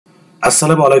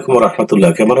আসসালামু আলাইকুম ওয়া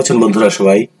রাহমাতুল্লাহ। কেমন আছেন বন্ধুরা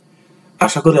সবাই?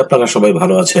 আশা করি আপনারা সবাই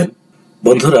ভালো আছেন।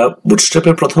 বন্ধুরা,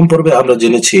 বুটস্ট্র্যাপের প্রথম পর্বে আমরা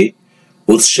জেনেছি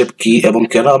বুটস্ট্র্যাপ কি এবং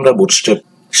কেন আমরা বুটস্ট্র্যাপ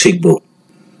শিখব।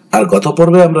 আর গত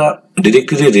পর্বে আমরা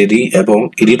ডিরেক্টরি রেডি এবং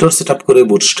এডিটর সেটআপ করে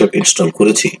বুটস্ট্র্যাপ ইনস্টল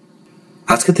করেছি।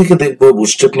 আজকে থেকে দেখব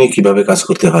বুটস্ট্র্যাপ নিয়ে কিভাবে কাজ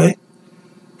করতে হয়।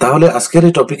 তাহলে আজকের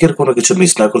এই টপিকের কোনো কিছু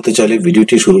মিস না করতে চাইলে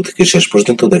ভিডিওটি শুরু থেকে শেষ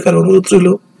পর্যন্ত দেখার অনুরোধ রইল।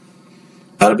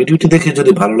 আর ভিডিওটি দেখে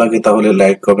যদি ভালো লাগে তাহলে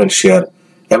লাইক, কমেন্ট, শেয়ার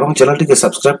এবং চ্যানেলটিকে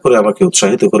সাবস্ক্রাইব করে আমাকে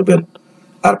উৎসাহিত করবেন।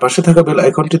 আর পাশে থাকা বেল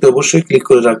আইকনটিতে অবশ্যই ক্লিক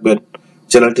করে রাখবেন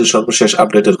চ্যানেলটির সর্বশেষ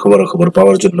আপডেটের খবরাখবর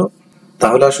পাওয়ার জন্য।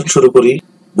 তাহলে আসুন শুরু করি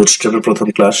বুটস্ট্র্যাপের প্রথম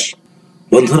ক্লাস।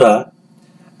 বন্ধুরা,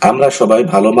 আমরা সবাই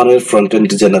ভালো মানের ফ্রন্ট এন্ড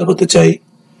ডিজাইনার হতে চাই।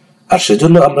 আর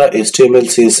সেজন্য আমরা HTML,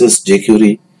 CSS,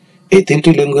 jQuery এই তিনটি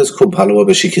ল্যাঙ্গুয়েজ খুব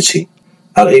ভালোভাবে শিখেছি।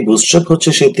 আর এই বুটস্ট্র্যাপ হচ্ছে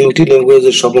সেই তিনটি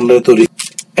ল্যাঙ্গুয়েজের সমন্বয়ে তৈরি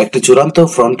একটি চূড়ান্ত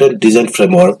ফ্রন্ট এন্ড ডিজাইন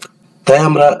ফ্রেমওয়ার্ক। তাই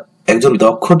আমরা একজন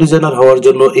দক্ষ ডিজাইনার হওয়ার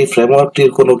জন্য এই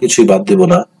ফ্রেমওয়ার্কটির কোনো কিছুই বাদ দেব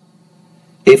না।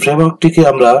 এই ফ্রেমওয়ার্কটিকে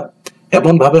আমরা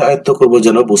এমন ভাবে আয়ত্ত করব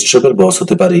যেন বুটস্ট্র্যাপের বস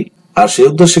হতে পারি। আর সেই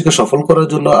উদ্দেশ্যকে সফল করার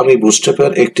জন্য আমি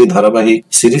বুটস্ট্র্যাপের একটি ধারাবাহিক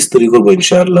সিরিজ তৈরি করব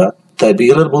ইনশাআল্লাহ। তাই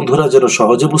বিগিনার বন্ধুরা যেন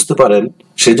সহজে বুঝতে পারেন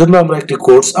সেজন্য আমরা একটি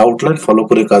কোর্স আউটলাইন ফলো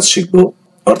করে কাজ শিখব।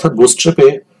 অর্থাৎ বুটস্ট্র্যাপে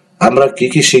আমরা কি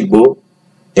কি শিখব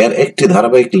এর একটি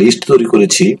ধারাবাহিক লিস্ট তৈরি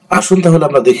করেছি। আসুন তাহলে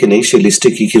আমরা দেখে নেই সেই লিস্টে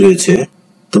কি কি রয়েছে।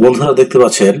 তো বন্ধুরা, দেখতে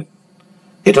পাচ্ছেন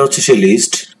এটা হচ্ছে সেই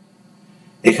লিস্ট।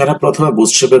 এখানে প্রথমে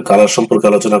বুটস্ট্র্যাপের কালার সম্পর্কে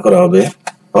আলোচনা করা হবে।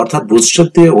 অর্থাৎ বুটস্ট্র্যাপ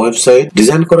দিয়ে ওয়েবসাইট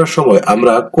ডিজাইন করার সময়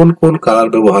আমরা কোন কোন কালার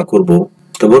ব্যবহার করব।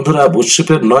 তো বন্ধুরা,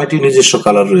 বুটস্ট্র্যাপের 9টি নিজস্ব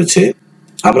কালার রয়েছে।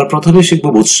 আমরা প্রথমে শিখব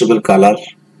বুটস্ট্র্যাপের কালার।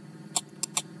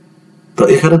 তো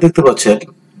এখানে দেখতে পাচ্ছেন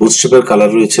বুটস্ট্র্যাপের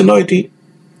কালার রয়েছে 9টি।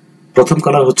 প্রথম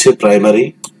কালার হচ্ছে প্রাইমারি,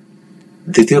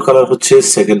 দ্বিতীয় কালার হচ্ছে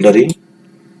সেকেন্ডারি,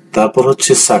 তারপর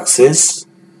হচ্ছে সাকসেস,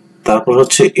 তারপর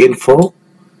হচ্ছে ইনফো,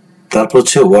 তারপর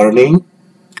হচ্ছে ওয়ার্নিং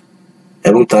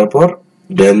এবং তারপর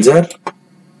ডেঞ্জার,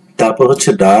 তারপর হচ্ছে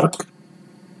ডার্ক,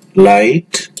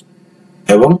 লাইট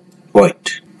এবং হোয়াইট।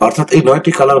 অর্থাৎ এই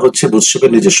 9টি কালার হচ্ছে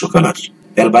বুটস্ট্র্যাপের নিজস্ব কালার।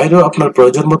 এর বাইরেও আপনার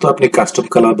প্রয়োজন মতো আপনি কাস্টম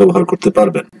কালার ব্যবহার করতে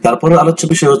পারবেন। তারপরে আলোচ্য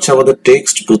বিষয় হচ্ছে আমাদের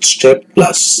টেক্সট বুটস্ট্র্যাপ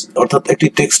ক্লাস। অর্থাৎ একটি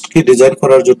টেক্সটকে ডিজাইন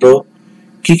করার জন্য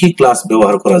কি কি ক্লাস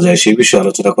ব্যবহার করা যায় সেই বিষয়ে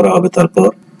আলোচনা করা হবে।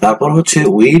 তারপর হচ্ছে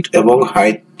উইডথ এবং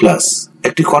হাইট ক্লাস।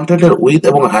 একটি কন্টেন্টের উইডথ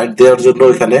এবং হাইট দেওয়ার জন্য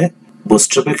এখানে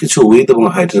বুটস্ট্র্যাপে কিছু উইডথ এবং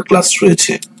হাইটের ক্লাস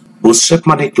রয়েছে। বুটস্ট্র্যাপ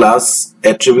মানে ক্লাস,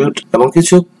 অ্যাট্রিবিউট এবং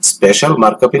কিছু স্পেশাল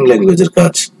মার্কআপিং ল্যাঙ্গুয়েজের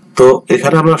কাজ। তো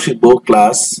এখানে আমরা শিখবো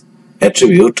ক্লাস,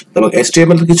 অ্যাট্রিবিউট এবং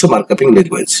HTML এর কিছু মার্কআপিং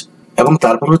ল্যাঙ্গুয়েজ। এবং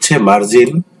তারপর হচ্ছে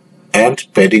মার্জিন এন্ড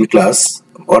প্যাডিং ক্লাস।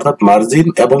 অর্থাৎ মার্জিন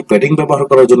এবং প্যাডিং ব্যবহার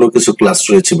করার জন্য কিছু ক্লাস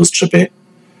রয়েছে বুটস্ট্র্যাপে।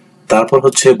 তারপর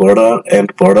হচ্ছে border and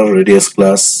border radius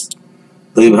class.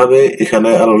 তো এইভাবে এখানে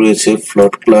আরো রয়েছে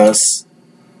ফ্লোট ক্লাস,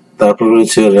 তারপর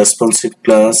রয়েছে রেসপন্সিভ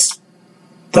ক্লাস,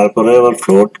 তারপরে আবার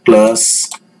ফ্লোট ক্লাস,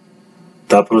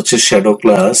 তারপর হচ্ছে shadow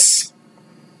class,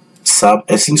 sub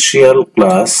essential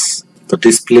class, তো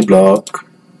ডিসপ্লে ব্লক,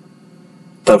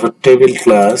 তারপর table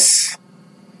class,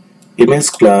 image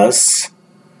class,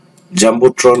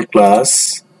 জাম্বোট্রন class,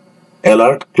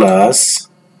 alert class,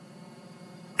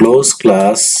 close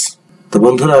class. তো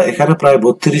বন্ধুরা, এখানে প্রায়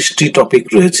 32টি টপিক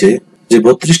রয়েছে। যে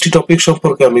 32টি টপিক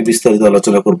সম্পর্কে আমি বিস্তারিত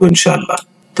আলোচনা করবো ইনশাআল্লাহ।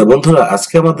 তো বন্ধুরা,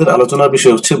 আজকে আমাদের আলোচনার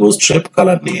বিষয় হচ্ছে বুটস্ট্র্যাপ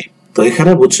কালার নিয়ে। তো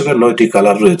এখানে বুটস্ট্র্যাপের 9টি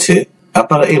কালার রয়েছে।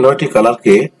 আপনারা এই 9টি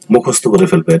কালারকে মুখস্থ করে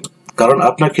ফেলবেন, কারণ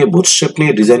আপনাকে বুটস্ট্র্যাপ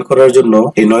নিয়ে ডিজাইন করার জন্য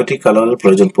এই 9টি কালারের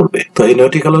প্রয়োজন পড়বে। তো এই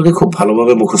 9টি কালারকে খুব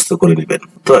ভালোভাবে মুখস্থ করে নেবেন।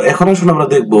 তো এখন আসুন আমরা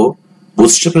দেখবো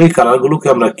বুটস্ট্র্যাপের এই কালারগুলোকে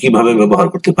আমরা কিভাবে ব্যবহার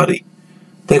করতে পারি।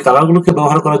 তো এই কালারগুলোকে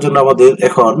ব্যবহার করার জন্য আমাদের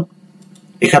এখন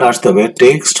এখানে আসতে হবে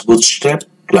টেক্সট বুটস্ট্র্যাপ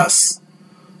ক্লাস।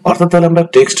 অর্থাৎ তাহলে আমরা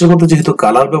টেক্সটের মধ্যে যেহেতু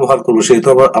কালার ব্যবহার করবো, সেহেতু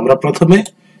আমরা প্রথমে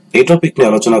এই টপিক নিয়ে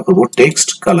আলোচনা করব টেক্সট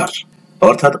কালার।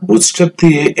 অর্থাৎ বুটস্ট্র্যাপ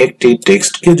দিয়ে একটি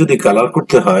টেক্সটকে যদি কালার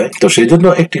করতে হয় তো সেই জন্য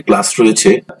একটি ক্লাস রয়েছে,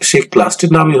 সেই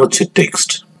ক্লাসটির নামই হচ্ছে টেক্সট।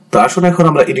 তো আসুন এখন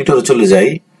আমরা এডিটরে চলে যাই।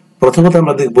 প্রথমত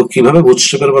আমরা দেখব কিভাবে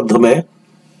বুটস্ট্র্যাপের মাধ্যমে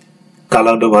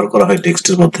কালার ব্যবহার করা হয়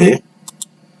টেক্সটের মধ্যে।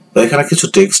 তো এখানে কিছু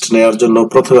টেক্সট নেওয়ার জন্য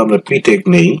প্রথমে আমরা পি ট্যাগ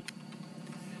নেই।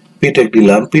 পি ট্যাগ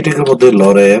নিলাম। পি ট্যাগের মধ্যে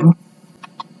লরেম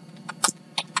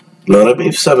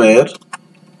ইপসামের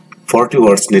 40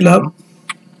 ওয়ার্ডস নিলাম।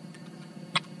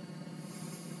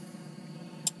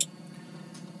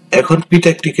 এখন পি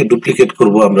ট্যাগটিকে ডুপ্লিকেট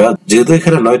করব আমরা। যেহেতু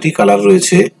এখানে 9টি কালার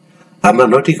রয়েছে, আমরা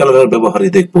 9টি কালারের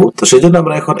ব্যবহারই দেখব। তো সেজন্য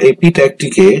আমরা এখন এই পি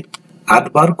ট্যাগটিকে 8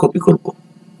 বার কপি করব।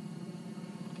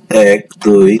 1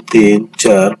 2 3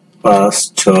 4 5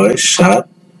 6 7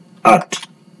 8।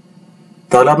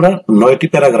 তাহলে আমরা 9টি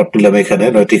প্যারাগ্রাফ নিলাম এখানে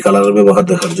 9টি কালারের ব্যবহার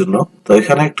দেখার জন্য। তো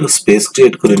এখানে একটু স্পেস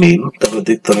ক্রিয়েট করে নিন, তাহলে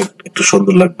দেখতে অনেক একটু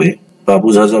সুন্দর লাগবে বা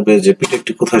বোঝা যাবে যে পি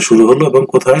ট্যাগটি কোথায় শুরু হলো এবং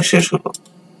কোথায় শেষ হলো।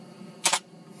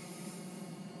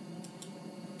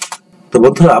 তো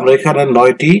বন্ধুরা আমরা এখানে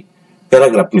 9টি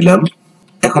প্যারাগ্রাফ নিলাম।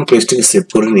 এখন পেজটিকে সেভ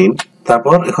করে নিন।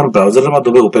 তারপর এখন ব্রাউজারের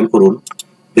মাধ্যমে ওপেন করুন,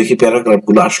 দেখি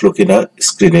প্যারাগ্রাফগুলো আসলো কিনা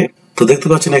স্ক্রিনে। তো দেখতে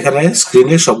পাচ্ছেন এখানে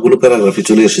স্ক্রিনে সবগুলো প্যারাগ্রাফই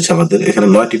চলে এসেছে। আমাদের এখানে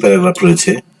 9টি প্যারাগ্রাফ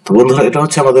রয়েছে। তো বন্ধুরা এটা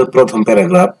হচ্ছে আমাদের প্রথম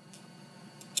প্যারাগ্রাফ।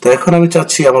 তো এখন আমি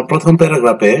চাচ্ছি আমার প্রথম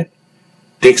প্যারাগ্রাফে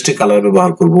টেক্সটে কালার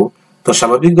ব্যবহার করব। তো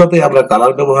স্বাভাবিকভাবে আমরা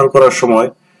কালার ব্যবহার করার সময়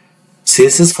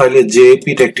সিএসএস ফাইলে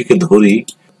জেপি ট্যাগটিকে ধরি,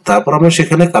 তারপর আমরা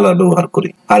সেখানে কালার ব্যবহার করি।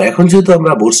 আর এখন যেহেতু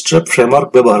আমরা বুটস্ট্র্যাপ ফ্রেমওয়ার্ক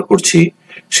ব্যবহার করছি,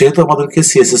 সেহেতু আমাদেরকে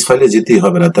সিএসএস ফাইলে যেতেই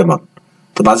হবে না তেমন।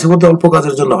 তো মাঝে মধ্যে অল্প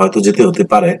কাজের জন্য হয়তো যেতে হতে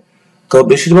পারে, তো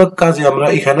বেশিরভাগ কাজে আমরা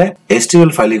এখানে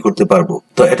এইচটিএমএল ফাইলই করতে পারবো।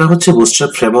 তো এটা হচ্ছে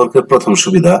বুটস্ট্র্যাপ ফ্রেমওয়ার্কের প্রথম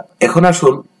সুবিধা। এখন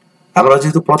আসুন, আমরা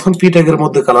যেহেতু প্রথম পি ট্যাগের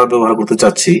মধ্যে কালার ব্যবহার করতে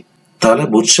চাচ্ছি, তাহলে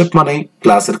বুটস্ট্র্যাপ মানেই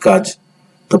ক্লাসের কাজ।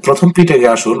 তো প্রথম পি ট্যাগে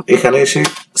আসুন, এখানে এসে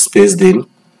স্পেস দিন,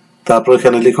 তারপর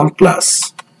এখানে লিখুন ক্লাস,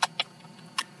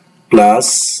 ক্লাস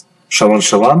সমান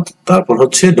সমান, তারপর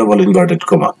হচ্ছে ডবল ইনভার্টেড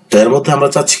কমা। তো এর মধ্যে আমরা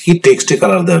চাচ্ছি কি টেক্সটে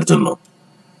কালার দেওয়ার জন্য।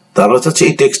 তো আমরা চাচ্ছি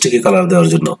এই টেক্সটকে কালার দেওয়ার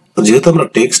জন্য। তো যেহেতু আমরা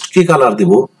টেক্সটকে কালার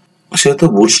দিব, সেহেতু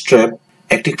বুটস্ট্র্যাপ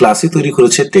একটি ক্লাসই তৈরি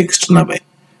করেছে টেক্সট নামে।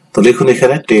 তো লিখুন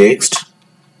এখানে টেক্সট,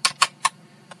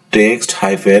 টেক্সট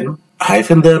হাইফেন,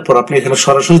 হাইফেন দেওয়ার পর আপনি এখানে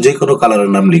সরাসরি যে কোনো কালারের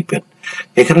নাম লিখবেন।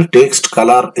 এখানে টেক্সট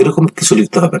কালার এরকম কিছু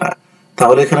লিখতে হবে না।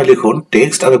 তাহলে এখানে লিখুন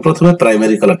টেক্সট, আমি প্রথমে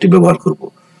প্রাইমারি কালারটি ব্যবহার করব।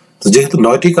 তো যেহেতু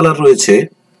 9টি কালার রয়েছে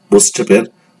বুটস্ট্র্যাপের,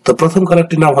 তো প্রথম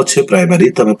কালারটির নাম হচ্ছে প্রাইমারি,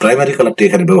 তো আমি প্রাইমারি কালারটি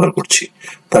এখানে ব্যবহার করছি।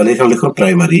 তাহলে এখানে লিখুন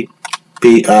প্রাইমারি,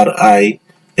 PRIMARY,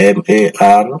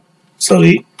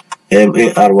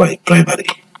 প্রাইমারি।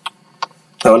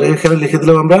 তাহলে এখানে লিখে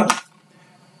দিলাম আমরা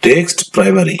টেক্সট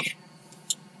প্রাইমারি।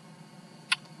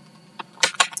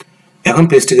 এখন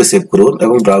পেজটিকে সেভ করুন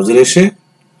এবং ব্রাউজারে এসে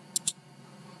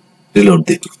রিলোড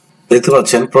দিন। দেখতে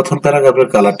পাচ্ছেন প্রথম প্যারাগ্রাফের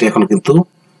কালারটি এখন কিন্তু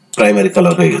প্রাইমারি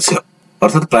কালার হয়ে গেছে,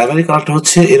 অর্থাৎ প্রাইমারি কালারটা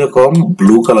হচ্ছে এরকম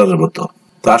ব্লু কালারের মতো।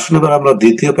 তো আসুন এবার আমরা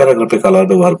দ্বিতীয় প্যারাগ্রাফে কালার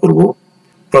ব্যবহার করব।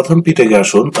 প্রথম পি ট্যাগে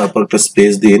আসুন, তারপর একটা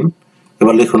স্পেস দিন,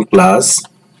 এবার লিখুন ক্লাস,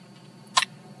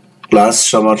 ক্লাস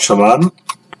সমান সমান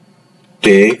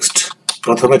টেক্সট,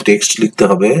 প্রথমে টেক্সট লিখতে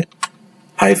হবে,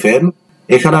 হাইফেন,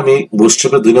 এখানে আমি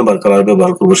বুটস্ট্র্যাপের 2 নম্বর কালার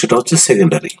ব্যবহার করব, সেটা হচ্ছে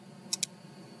সেকেন্ডারি,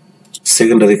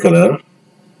 সেকেন্ডারি কালার।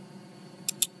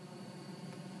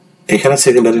 এখানে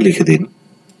সেকেন্ডারি লিখে দিন।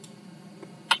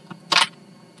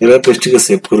 এবার পেজটিকে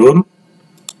সেভ করুন,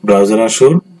 ব্রাউজারে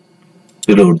আসুন,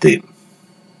 রিলোড দিন।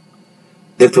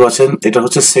 দেখতে পাচ্ছেন এটা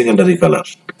হচ্ছে সেকেন্ডারি কালার,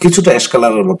 কিছুটা অ্যাশ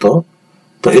কালারের মতো।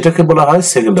 তো এটাকে বলা হয়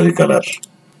সেকেন্ডারি কালার।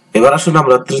 এবার আসুন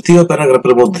আমরা তৃতীয়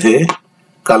প্যারাগ্রাফের মধ্যে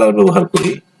কালার ব্যবহার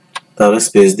করি। তাহলে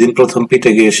স্পেস দিন, প্রথম পি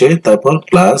ট্যাগে এসে, তারপর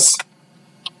ক্লাস,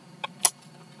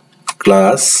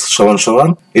 ক্লাস সমান সমান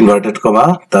ইনভার্টেড কমা,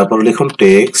 তারপর লিখুন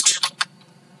টেক্সট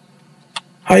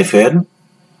হাইফেন,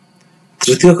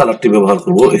 তৃতীয় কালারটি ব্যবহার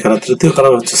করব। এখানে তৃতীয়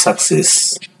কালার হচ্ছে সাকসেস,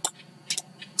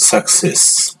 সাকসেস,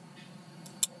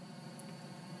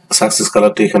 সাকসেস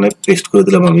কালারটি এখানে পেস্ট করে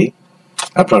দিলাম আমি,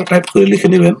 আপনারা টাইপ করে লিখে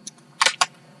নেবেন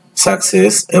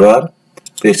সাকসেস। এবার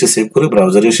পেজটি সেভ করে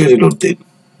ব্রাউজারে এসে রিলোড দিন।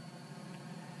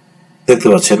 দেখতে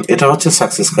পাচ্ছেন এটা হচ্ছে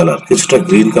সাকসেস কালার, কিছুটা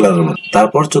গ্রিন কালারের মতো।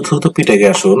 তারপর চতুর্থ পি ট্যাগে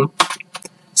আসুন,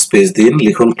 স্পেস দিন,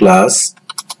 লিখুন class,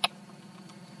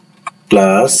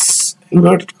 class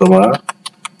inverted comma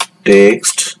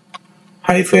text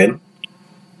hyphen,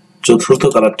 চতুর্থ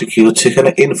কালারটি কি হচ্ছে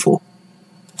এখানে ইনফো,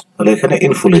 তাহলে এখানে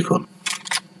ইনফো লিখুন,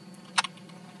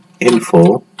 ইনফো,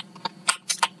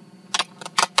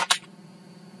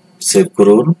 সেভ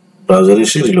করুন, ব্রাউজারে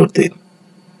এসে রিলোড দিন।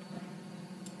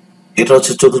 এটা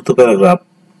হচ্ছে চতুর্থ প্যারাগ্রাফ,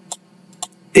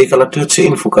 এই কালারটি হচ্ছে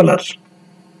ইনফো কালার।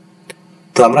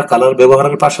 তো আমরা কালার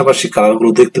ব্যবহারের পাশাপাশি কালারগুলো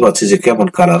দেখতে পাচ্ছি যে কেমন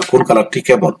কালার, কোন কালারটি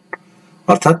কেমন,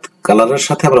 অর্থাৎ কালারের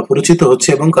সাথে আমরা পরিচিত হচ্ছে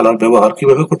এবং কালার ব্যবহার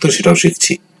কিভাবে করতে সেটাও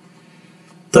শিখছি।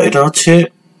 তো এটা হচ্ছে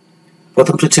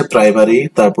প্রথমটি হচ্ছে প্রাইমারি,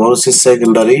 তারপর হচ্ছে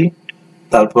সেকেন্ডারি,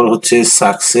 তারপর হচ্ছে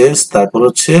সাকসেস, তারপর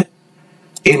হচ্ছে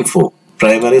info,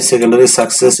 primary secondary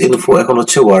success info. এখন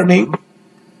হচ্ছে ওয়ার্নিং,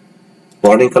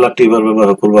 ওয়ার্নিং কালারটি এবার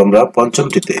ব্যবহার করবো আমরা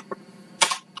পঞ্চমটিতে,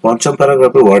 পঞ্চম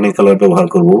প্যারাগ্রাফে ওয়ার্নিং কালার ব্যবহার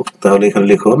করব। তাহলে এখানে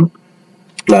লিখুন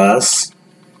ক্লাস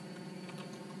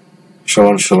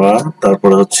সমান সমান, তারপর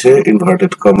হচ্ছে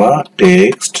ইনভার্টেড কমা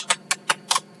টেক্সট,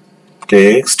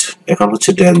 টেক্সট, এখন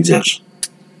হচ্ছে ডেঞ্জার।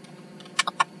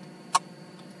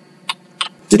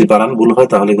 যদি বানান ভুল হয়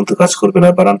তাহলে কিন্তু কাজ করবে না,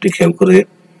 বানানটি খেয়াল করে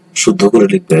শুদ্ধ করে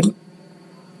লিখবেন।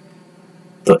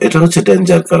 তো এটা হচ্ছে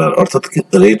ডেঞ্জার কালার, অর্থাৎ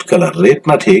রেড কালার, রেড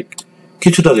না ঠিক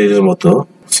কিছুটা রেডের মতো,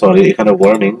 সরি এখানে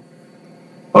ওয়ার্নিং,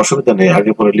 অসুবিধা নেই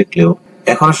আগে পরে লিখলেও।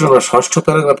 এখন আসলে আমরা ষষ্ঠ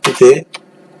প্যারাগ্রাফটিতে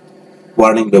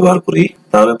ওয়ার্নিং ব্যবহার করি।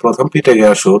 তাহলে প্রথম পি ট্যাগে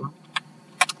আসুন,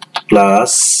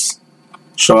 ক্লাস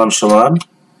সমান সমান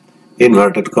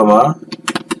ইনভার্টেড কমা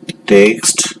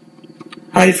টেক্সট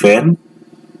হাইফেন,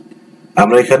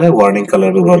 আমরা এখানে ওয়ার্নিং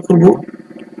কালার ব্যবহার করব,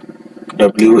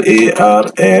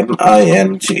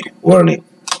 WARNING, ওয়ার্নিং।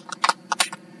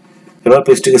 এবার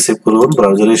পেজটিকে সেভ করুন,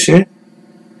 ব্রাউজারে এসে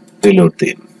রিলোড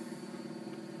দিন।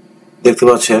 দেখতে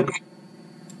পাচ্ছেন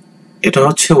এটা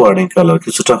হচ্ছে ওয়ার্নিং কালার,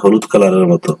 কিছুটা হলুদ কালারের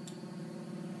মতো,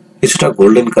 কিছুটা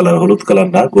গোল্ডেন কালার, হলুদ কালার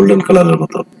না, গোল্ডেন কালারের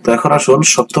মতো। তো এখন আসুন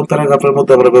সপ্তম প্যারাগ্রাফের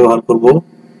মধ্যে আমরা ব্যবহার করব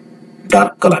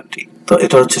ডার্ক কালারটি। তো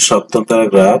এটা হচ্ছে সপ্তম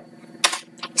প্যারাগ্রাফ,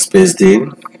 স্পেস দিন,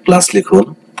 প্লাস লিখুন,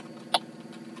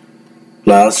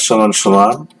 প্লাস সমান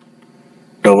সমান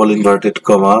ডবল ইনভার্টেড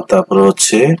কমা, তারপর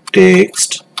হচ্ছে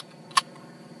টেক্সট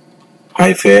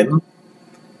হাইফেন,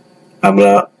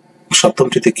 আমরা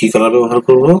সপ্তমটিতে কি কালার ব্যবহার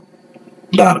করব,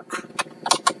 ডার্ক,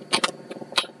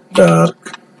 ডার্ক।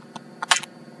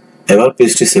 এবার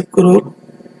পেজটি সেভ করুন,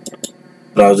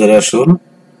 ব্রাউজারে আসুন,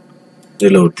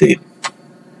 রিলোড দিন।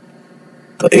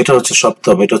 তো এটা হচ্ছে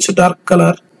সপ্তম, এটা হচ্ছে ডার্ক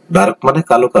কালার, ডার্ক মানে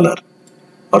কালো কালার,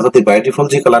 অর্থাৎ বাই ডিফল্ট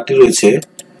যে কালারটি রয়েছে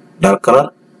ডার্ক কালার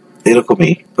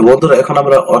এরকমই। তো বন্ধুরা এখন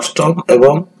আমরা অষ্টম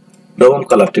এবং নবম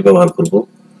কালারটি ব্যবহার করব।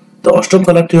 তো অষ্টম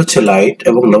কালারটি হচ্ছে লাইট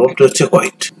এবং নবমটি হচ্ছে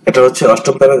হোয়াইট। এটা হচ্ছে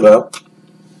অষ্টম প্যারাগ্রাফ।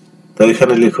 তো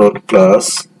এখানে লিখুন প্লাস,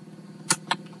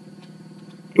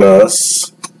 প্লাস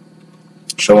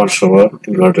সমান সমান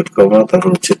ইনভার্টেড কমা, তারপর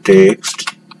হচ্ছে টেক্সট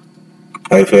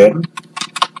হাইফেন,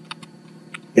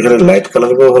 এখানে লাইট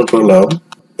কালার ব্যবহার করলাম।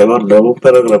 এবার নবম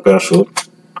প্যারাগ্রাফে আসুন,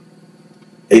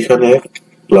 এখানে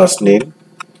প্লাস নিন,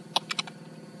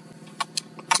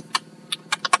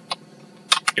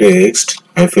 টেক্সট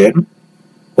হাইফেন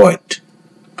হোয়াইট।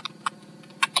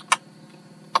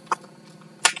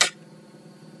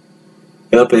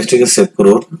 এবার পেজটিকে সেভ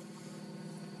করুন,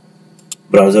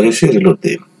 ব্রাউজারে এসে রিলোড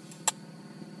দিন।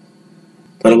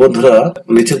 তাহলে বন্ধুরা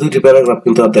নিচে দুইটি প্যারাগ্রাফ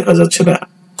কিন্তু আর দেখা যাচ্ছে না।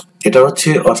 এটা হচ্ছে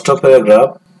অষ্টম প্যারাগ্রাফ,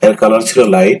 এর কালার ছিল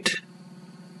লাইট,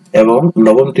 এবং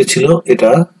নবমটি ছিল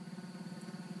এটা,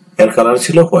 এর কালার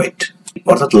ছিল হোয়াইট,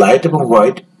 অর্থাৎ লাইট এবং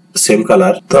হোয়াইট সেম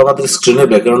কালার। তো আমাদের স্ক্রিনের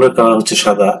ব্যাকগ্রাউন্ডের কালার হচ্ছে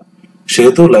সাদা,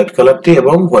 সেহেতু লাইট কালারটি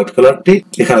এবং হোয়াইট কালারটি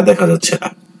এখানে দেখা যাচ্ছে না।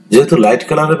 যেহেতু লাইট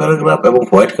কালারের প্যারাগ্রাফ এবং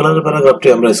হোয়াইট কালারের প্যারাগ্রাফটি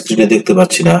আমরা স্ক্রিনে দেখতে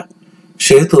পাচ্ছি না,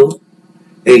 সেহেতু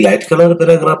এই লাইট কালারের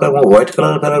প্যারাগ্রাফ এবং হোয়াইট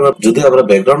কালারের প্যারাগ্রাফ যদি আমরা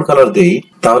ব্যাকগ্রাউন্ড কালার দেই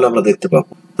তাহলে আমরা দেখতে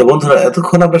পাবো। তো বন্ধুরা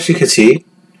এতক্ষণ আমরা শিখেছি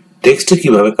টেক্সটে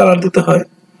কিভাবে কালার দিতে হয়।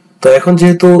 তো এখন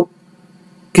যেহেতু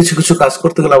কিছু কিছু কাজ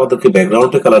করতে গেলে আমাদেরকে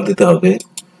ব্যাকগ্রাউন্ডে কালার দিতে হবে,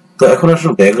 তো এখন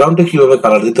আসলে ব্যাকগ্রাউন্ডে কিভাবে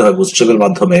কালার দিতে হয় বুটস্ট্র্যাপের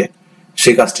মাধ্যমে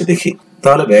সেই কাজটি দেখি।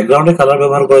 তাহলে ব্যাকগ্রাউন্ডে কালার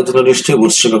ব্যবহার করার জন্য নিশ্চয়ই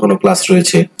বুটস্ট্র্যাপে কোনো ক্লাস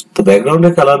রয়েছে। তো ব্যাকগ্রাউন্ডে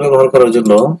কালার ব্যবহার করার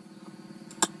জন্য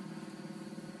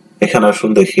এখানে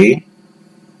আসুন দেখি,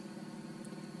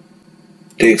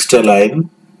 text line,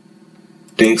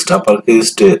 text upper case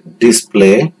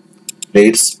display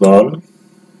red small.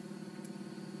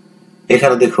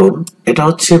 এখানে দেখুন এটা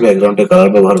হচ্ছে ব্যাকগ্রাউন্ডে কালার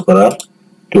ব্যবহার করার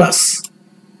ক্লাস।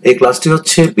 এই ক্লাসটি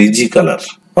হচ্ছে বিজি কালার,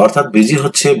 অর্থাৎ বিজি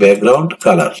হচ্ছে ব্যাকগ্রাউন্ড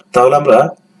কালার। তাহলে আমরা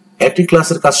একটি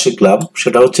ক্লাসের কাজ শিখলাম,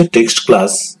 সেটা হচ্ছে টেক্সট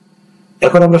ক্লাস।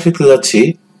 এখন আমরা শিখতে যাচ্ছি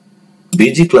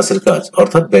বিজি ক্লাসের কাজ,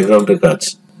 অর্থাৎ ব্যাকগ্রাউন্ডের কাজ।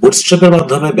 বুটস্ট্র্যাপের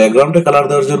মাধ্যমে ব্যাকগ্রাউন্ডে কালার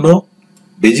দেওয়ার জন্য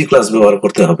বিজি ক্লাস ব্যবহার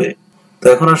করতে হবে। তো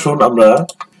এখন আসুন আমরা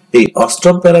এই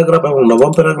অষ্টম প্যারাগ্রাফ এবং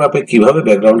নবম প্যারাগ্রাফে কিভাবে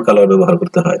ব্যাকগ্রাউন্ড কালার ব্যবহার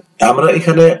করতে হয়। আমরা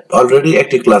এখানে অলরেডি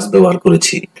একটি ক্লাস ব্যবহার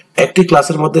করেছি। একটি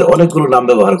ক্লাসের মধ্যে অনেকগুলো নাম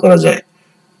ব্যবহার করা যায়,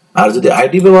 আর যদি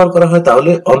আইডি ব্যবহার করা হয়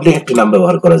তাহলে অনলি একটি নাম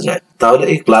ব্যবহার করা যায়। তাহলে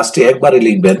এই ক্লাসটি একবারই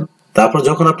লিখবেন, তারপর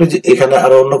যখন আপনি এখানে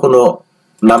আরো অন্য কোনো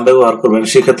নাম ব্যবহার করবেন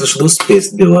সেক্ষেত্রে শুধু স্পেস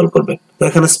ব্যবহার করবেন। তো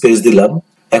এখানে স্পেস দিলাম।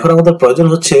 এখন আমাদের প্রয়োজন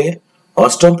হচ্ছে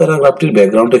অষ্টম প্যারাগ্রাফটির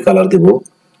ব্যাকগ্রাউন্ডে কালার দিব।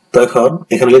 তো এখন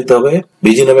এখানে লিখতে হবে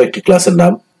বিজি নামে একটি ক্লাসের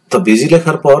নাম। তো বিজি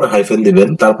লেখার পর হাইফেন দিবেন,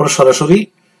 তারপর সরাসরি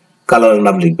কালারের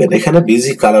নাম লিখবেন। এখানে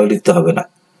বিজি কালার লিখতে হবে না,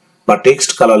 বা টেক্সট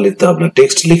কালার লিখতে হবে না।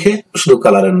 টেক্সট লিখে শুধু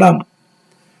কালারের নাম,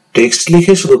 টেক্সট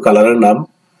লিখে শুধু কালারের নাম।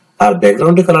 আর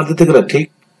ব্যাকগ্রাউন্ডে কালার দিতে গেলে ঠিক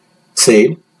সেম,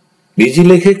 বিজি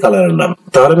লিখে কালারের নাম।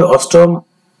 তাহলে আমি অষ্টম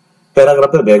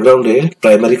প্যারাগ্রাফের ব্যাকগ্রাউন্ডে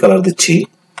প্রাইমারি কালার দিচ্ছি,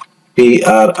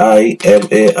 PRIMARY,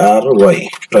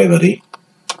 প্রাইমারি।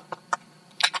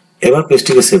 এবার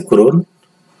পেজটিকে সেভ করুন,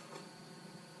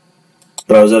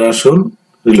 ব্রাউজারে আসুন,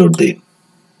 রিলোড দিন।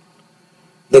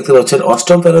 দেখতে পাচ্ছেন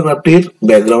অষ্টম প্যারাগ্রাফটির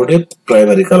ব্যাকগ্রাউন্ডে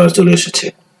প্রাইমারি কালার চলে এসেছে।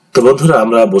 তো বন্ধুরা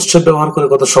আমরা বুটস্ট্র্যাপ ব্যবহার করে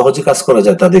কত সহজে কাজ করা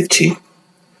যায় তা দেখছি।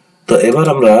 তো এবার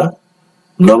আমরা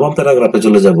নবম প্যারাগ্রাফে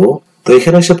চলে যাব। তো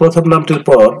এখানে এসে প্রথম নামটির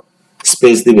পর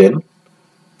স্পেস দিবেন,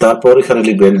 তারপর এখানে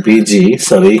লিখবেন বিজি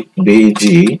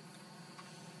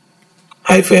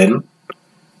হাইফেন,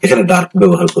 এখানে ডার্ক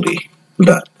ব্যবহার করি,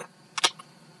 ডার্ক।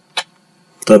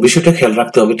 তো বিষয়টা খেয়াল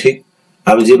রাখতে হবে, ঠিক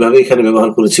আমি যেভাবে এখানে ব্যবহার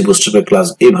করেছি বুটস্ট্র্যাপের ক্লাস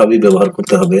এইভাবেই ব্যবহার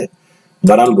করতে হবে,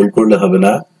 বানান ভুল করলে হবে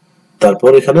না।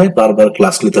 তারপর এখানে বারবার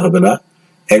ক্লাস নিতে হবে না,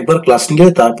 একবার ক্লাস নিলে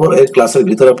তারপর এই ক্লাসের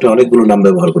ভিতরে আপনি অনেকগুলো নাম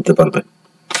ব্যবহার করতে পারবেন।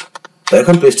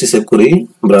 এখন পেজটি সেভ করি,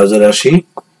 ব্রাউজারে আসি,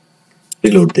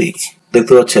 রিলোড দেই।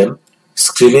 দেখতে পাচ্ছেন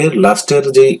স্ক্রিনের লাস্টের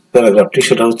যে প্যারাগ্রাফটি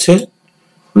সেটা হচ্ছে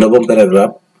নবম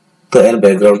প্যারাগ্রাফ। তো এর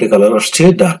ব্যাকগ্রাউন্ডে কালার আসছে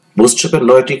ডার্ক। বুটস্ট্র্যাপের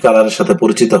 9টি কালারের সাথে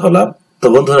পরিচিত হলাম। তো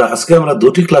বন্ধুরা আজকে আমরা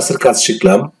দুটি ক্লাসের কাজ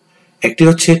শিখলাম, একটি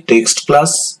হচ্ছে টেক্সট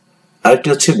ক্লাস, আরেকটি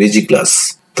হচ্ছে বিজি ক্লাস।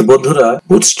 তো বন্ধুরা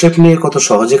বুটস্ট্র্যাপ নিয়ে কত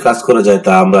সহজে কাজ করা যায়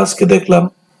তা আমরা আজকে দেখলাম।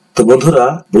 তো বন্ধুরা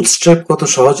বুটস্ট্র্যাপ কত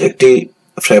সহজ একটি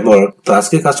ফ্রেমওয়ার্ক, তো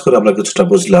আজকে কাজ করে আমরা কিছুটা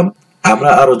বুঝলাম। আমরা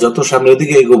আরো যত সামনের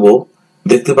দিকে এগোবো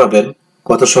দেখতে পাবেন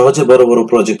কত সহজে বড় বড়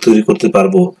প্রজেক্ট তৈরি করতে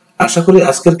পারবো। আশা করি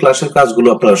আজকের ক্লাসের কাজগুলো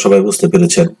আপনারা সবাই বুঝতে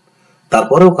পেরেছেন।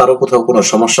 তারপরেও কারো কোথাও কোনো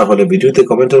সমস্যা হলে ভিডিওতে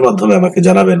কমেন্টের মাধ্যমে আমাকে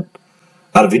জানাবেন।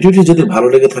 আর ভিডিওটি যদি ভালো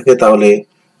লেগে থাকে তাহলে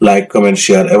লাইক, কমেন্ট,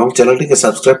 শেয়ার এবং চ্যানেলটিকে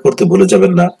সাবস্ক্রাইব করতে ভুলে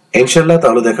যাবেন না। ইনশাআল্লাহ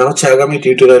তাহলে দেখা হচ্ছে আগামী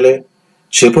টিউটোরিয়ালে।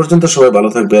 সে পর্যন্ত সবাই ভালো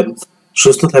থাকবেন,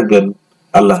 সুস্থ থাকবেন।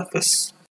 আল্লাহ হাফেজ।